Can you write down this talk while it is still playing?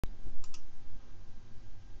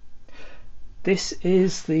This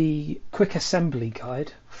is the quick assembly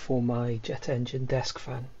guide for my jet engine desk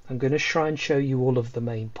fan. I'm going to try and show you all of the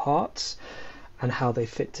main parts and how they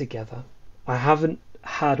fit together. I haven't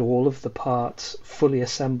had all of the parts fully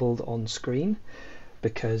assembled on screen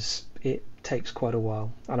because it takes quite a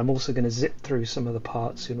while, and I'm also going to zip through some of the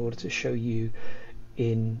parts in order to show you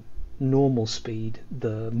in normal speed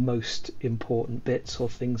the most important bits or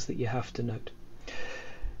things that you have to note.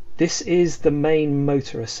 This is the main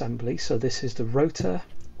motor assembly, so this is the rotor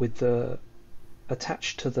with the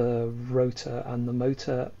attached to the rotor, and the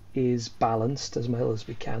motor is balanced as well as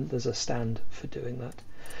we can. There's a stand for doing that.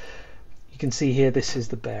 You can see here this is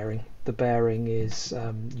the bearing. The bearing is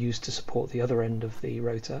used to support the other end of the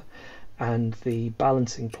rotor, and the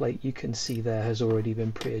balancing plate you can see there has already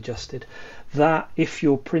been pre-adjusted. That, if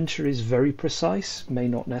your printer is very precise, may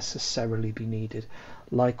not necessarily be needed.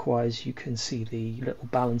 Likewise, you can see the little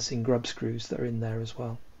balancing grub screws that are in there as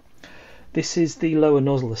well. This is the lower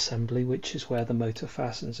nozzle assembly, which is where the motor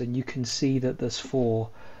fastens, and you can see that there's 4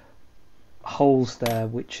 holes there,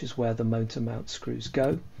 which is where the motor mount screws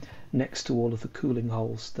go, next to all of the cooling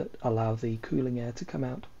holes that allow the cooling air to come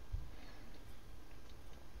out.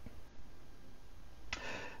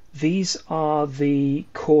 These are the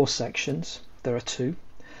core sections. There are 2.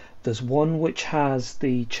 There's one which has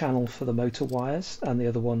the channel for the motor wires, and the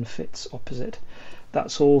other one fits opposite.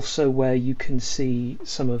 That's also where you can see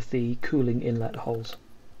some of the cooling inlet holes.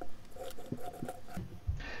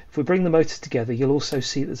 If we bring the motor together, you'll also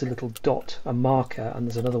see there's a little dot, a marker, and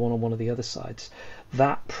there's another one on one of the other sides.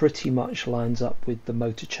 That pretty much lines up with the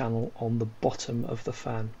motor channel on the bottom of the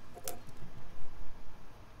fan.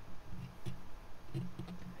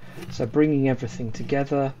 So bringing everything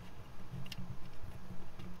together,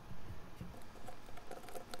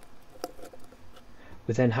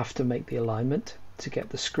 we then have to make the alignment to get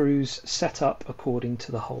the screws set up according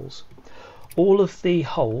to the holes. All of the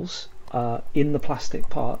holes in the plastic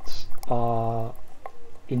parts are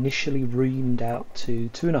initially reamed out to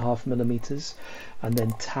 2.5mm and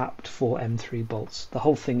then tapped for M3 bolts. The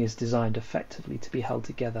whole thing is designed effectively to be held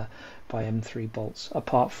together by M3 bolts,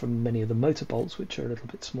 apart from many of the motor bolts, which are a little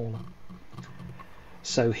bit smaller.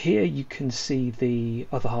 So here you can see the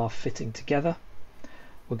other half fitting together.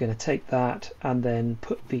 We're going to take that and then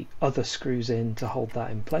put the other screws in to hold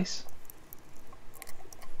that in place.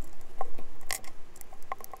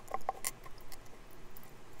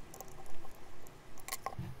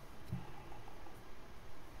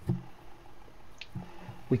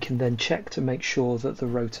 We can then check to make sure that the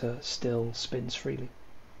rotor still spins freely.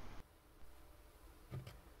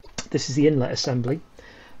 This is the inlet assembly.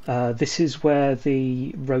 This is where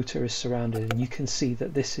the rotor is surrounded, and you can see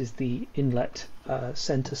that this is the inlet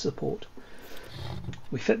center support.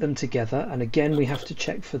 We fit them together, and again we have to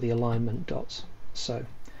check for the alignment dots. So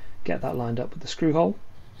get that lined up with the screw hole,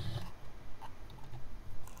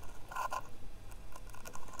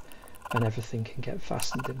 and everything can get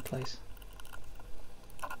fastened in place.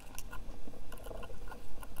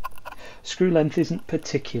 Screw length isn't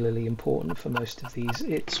particularly important for most of these.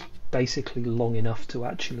 It's basically long enough to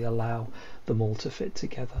actually allow them all to fit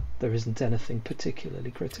together. There isn't anything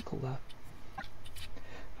particularly critical there.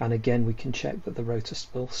 And again, we can check that the rotor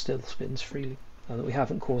still spins freely and that we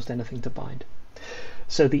haven't caused anything to bind.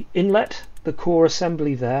 So the inlet, the core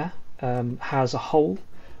assembly there, has a hole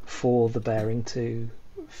for the bearing to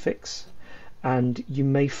fix, and you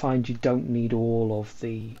may find you don't need all of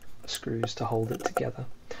the screws to hold it together.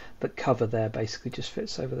 The cover there basically just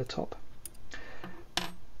fits over the top.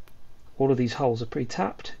 All of these holes are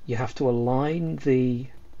pre-tapped. You have to align the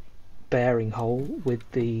bearing hole with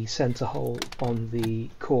the center hole on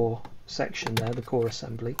the core section there, the core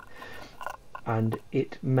assembly, and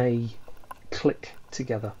it may click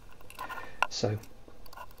together. So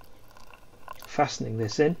fastening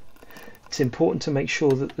this in, it's important to make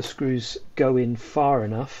sure that the screws go in far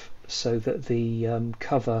enough so that the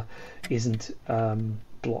cover isn't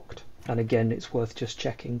blocked, and again it's worth just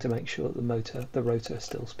checking to make sure that the rotor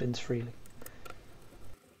still spins freely.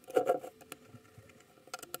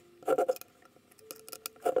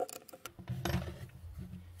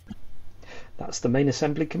 That's the main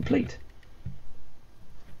assembly complete.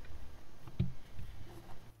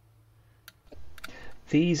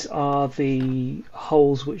 These are the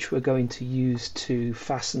holes which we're going to use to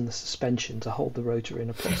fasten the suspension to hold the rotor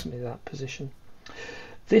in approximately that position.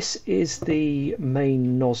 This is the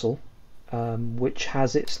main nozzle, which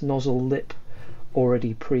has its nozzle lip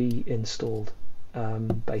already pre-installed.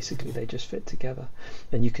 Basically they just fit together,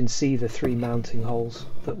 and you can see the 3 mounting holes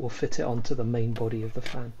that will fit it onto the main body of the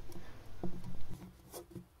fan.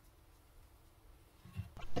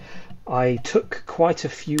 I took quite a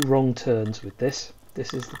few wrong turns with this.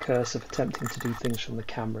 This is the curse of attempting to do things from the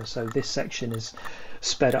camera, so this section is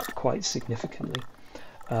sped up quite significantly.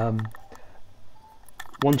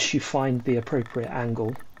 Once you find the appropriate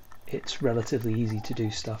angle, it's relatively easy to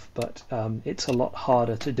do stuff, but it's a lot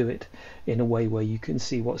harder to do it in a way where you can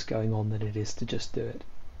see what's going on than it is to just do it.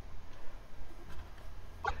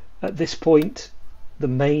 At this point, the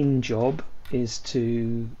main job is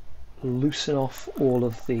to loosen off all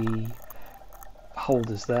of the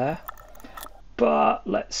holders there, but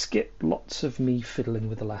let's skip lots of me fiddling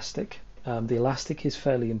with elastic. The elastic is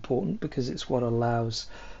fairly important because it's what allows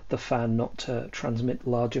the fan not to transmit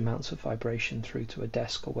large amounts of vibration through to a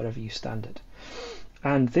desk or whatever you stand at.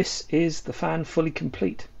 And this is the fan fully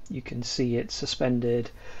complete. You can see it suspended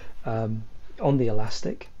on the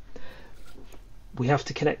elastic. We have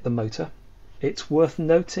to connect the motor. It's worth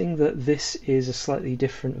noting that this is a slightly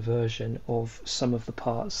different version of some of the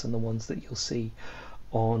parts than the ones that you'll see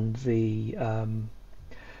on the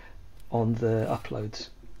uploads.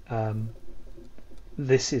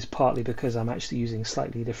 This is partly because I'm actually using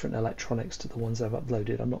slightly different electronics to the ones I've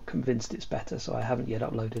uploaded. I'm not convinced it's better, so I haven't yet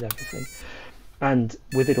uploaded everything. And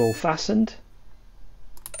with it all fastened,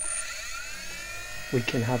 we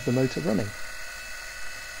can have the motor running.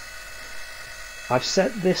 I've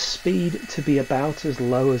set this speed to be about as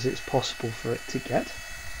low as it's possible for it to get.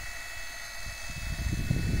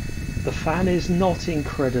 The fan is not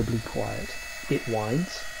incredibly quiet. It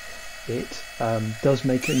whines. It does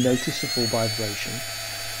make a noticeable vibration.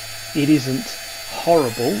 It isn't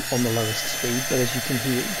horrible on the lowest speed, but as you can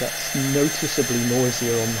hear, it gets noticeably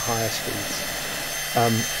noisier on the higher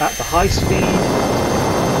speeds. At the high speed,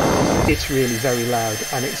 it's really very loud,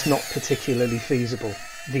 and it's not particularly feasible.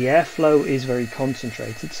 The airflow is very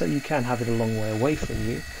concentrated, so you can have it a long way away from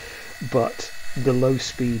you, but the low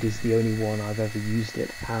speed is the only one I've ever used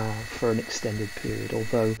it for an extended period,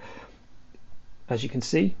 although, as you can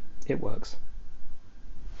see, it works.